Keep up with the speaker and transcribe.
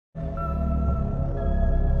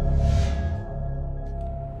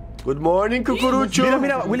Good morning, Cucurucho.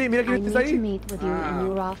 Mira, Willy, mira quem está aí.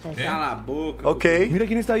 Cala a boca. Ok. Mira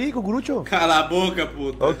quem está aí, Cucurucho. Cala a boca,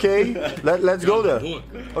 puta. Ok. Let's go there.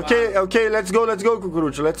 Ok, let's go,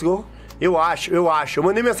 Cucurucho. Let's go. Eu acho. Eu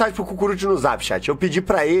mandei mensagem pro Cucurucho no Zap, chat. Eu pedi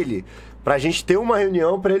pra ele, pra gente ter uma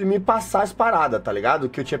reunião, pra ele me passar as paradas, tá ligado?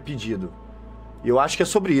 Que eu tinha pedido. E eu acho que é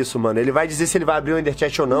sobre isso, mano. Ele vai dizer se ele vai abrir o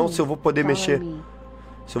Enderchat ou não, se eu vou poder mexer.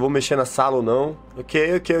 Se eu vou mexer na sala ou não.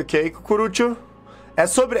 Ok, Cucurucho. É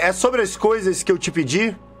sobre as coisas que eu te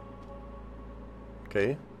pedi?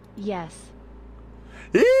 Ok. Yes.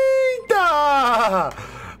 Eita!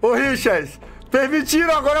 Ô, Richard,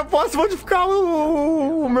 permitiram, agora eu posso modificar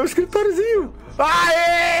o meu escritóriozinho.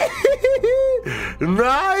 Aê!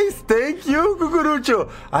 Nice! Thank you, Cucurucho.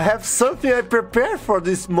 I have something I prepared for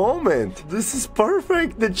this moment. This is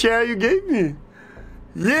perfect, the chair you gave me.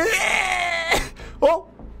 Yeah! Oh!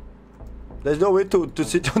 There's no way to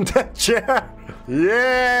sit on that chair.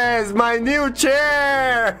 Yes, my new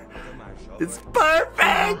chair! It's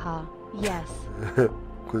perfect! Yes.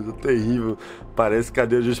 Coisa terrível. Parece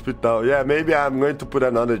cadeira de hospital. Yeah, maybe I'm going to put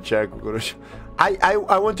another chair, Cucurucho. I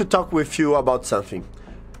want to talk with you about something.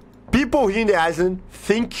 People here in the island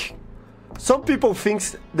think... Some people think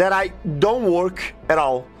that I don't work at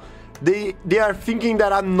all. They are thinking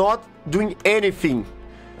that I'm not doing anything.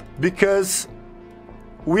 Because...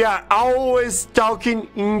 we are always talking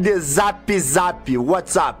in the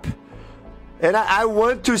WhatsApp. And I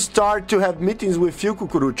want to start to have meetings with you,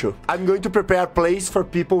 Cucurucho. I'm going to prepare a place for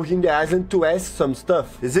people in the island to ask some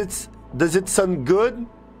stuff. Does it sound good?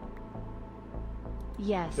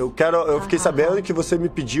 Yes. Eu fiquei sabendo que você me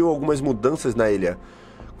pediu algumas mudanças na ilha.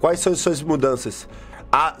 Quais são as suas mudanças?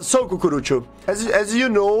 So, Cucurucho, as you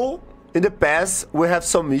know, in the past, we have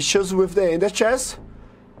some issues with the Ender chest.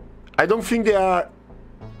 I don't think there are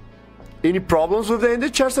any problems with the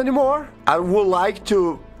Ender chest anymore. I would like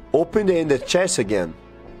to open the Ender chest again.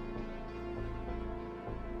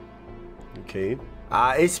 Ok.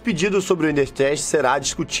 Esse pedido sobre o Ender chest será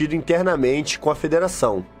discutido internamente com a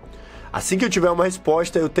federação. Assim que eu tiver uma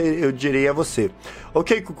resposta, eu direi a você.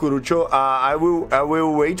 Ok, Cucurucho, I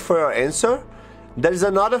will wait for your answer. There is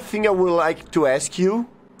another thing I would like to ask you.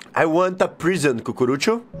 I want a prison,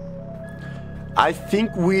 Cucurucho. I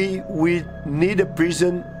think we need a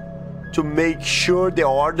prison to make sure the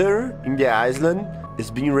order in the island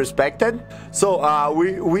is being respected. So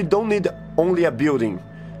we don't need only a building.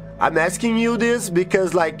 I'm asking you this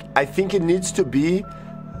because I think it needs to be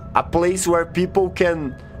a place where people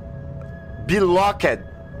can be locked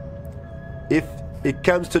if it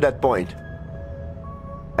comes to that point.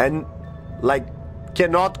 And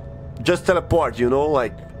cannot just teleport, you know,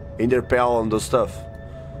 Enderpell and those stuff.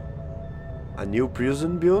 A new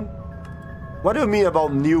prison build? What do you mean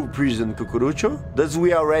about new prison, Cucurucho? Does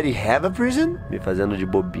we already have a prison? Me fazendo de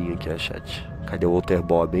bobinho aqui, chat. Cadê o Walter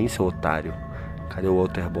Bob, hein, seu otário? Cadê o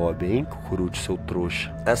Walter Bob, hein, Cucurucho, seu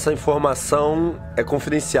trouxa? Essa informação é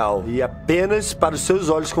confidencial e apenas para os seus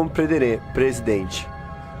olhos como presidente.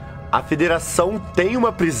 A federação tem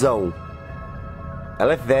uma prisão.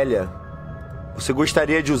 Ela é velha. Você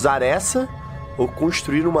gostaria de usar essa ou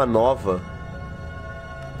construir uma nova?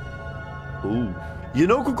 You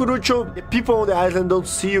know, Cucurucho, the people on the island don't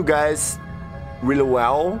see you guys really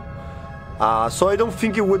well. So I don't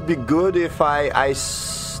think it would be good if I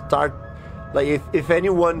start... if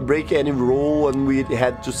anyone break any rule and we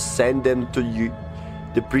had to send them to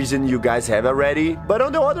the prison you guys have already. But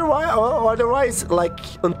on the otherwise,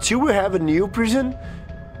 until we have a new prison,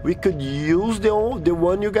 we could use the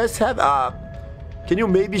one you guys have. Can you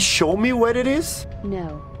maybe show me where it is?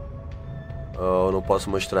 No. Oh, não posso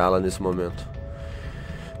mostrar ela nesse momento.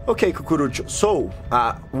 Okay, Cucurucho. So,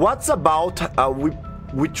 what's about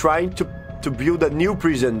we trying to build a new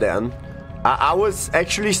prison then? I was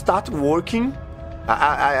actually start working.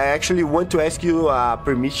 I actually want to ask you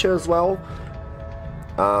permission as well.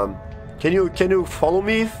 Can you follow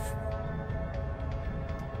me?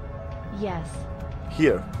 Yes.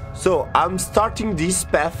 Here. So I'm starting this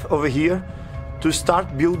path over here to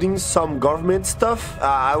start building some government stuff.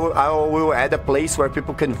 I will add a place where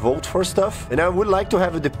people can vote for stuff, and I would like to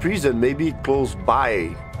have the prison maybe close by.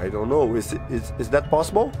 I don't know. Is that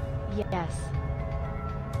possible? Yes.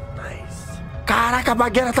 Nice. Caraca, a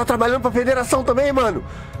Baguera tá trabalhando pra federação também, mano.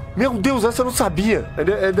 Meu Deus, essa eu não sabia.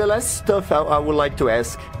 And the last stuff I would like to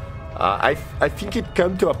ask. I think it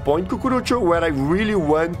come to a point, Cucurucho, where I really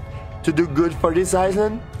want to do good for this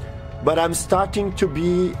island, but I'm starting to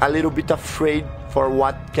be a little bit afraid for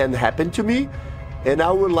what can happen to me, and I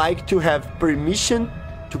would like to have permission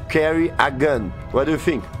to carry a gun. What do you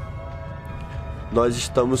think? Nós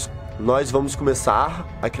estamos nós vamos começar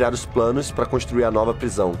a criar os planos para construir a nova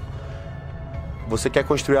prisão. Você quer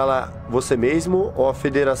construir ela você mesmo ou a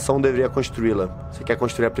federação deveria construí-la? Você quer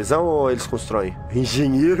construir a prisão ou eles constroem?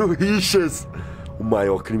 Engenheiro Richas, o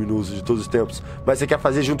maior criminoso de todos os tempos. Mas você quer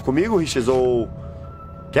fazer junto comigo, Richas, ou...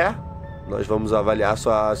 Quer? Nós vamos avaliar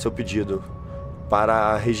seu pedido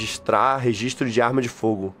para registro de arma de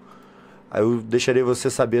fogo. Aí eu deixarei você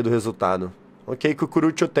saber do resultado. Ok,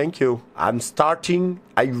 Cucurucho, thank you. I'm starting.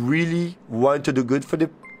 I really want to do good for the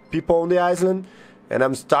people on the island. And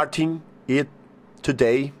I'm starting it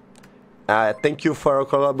today. Thank you for your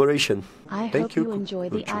collaboration. I Thank hope you enjoy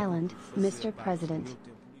the Cucurucho. island, Mr. President.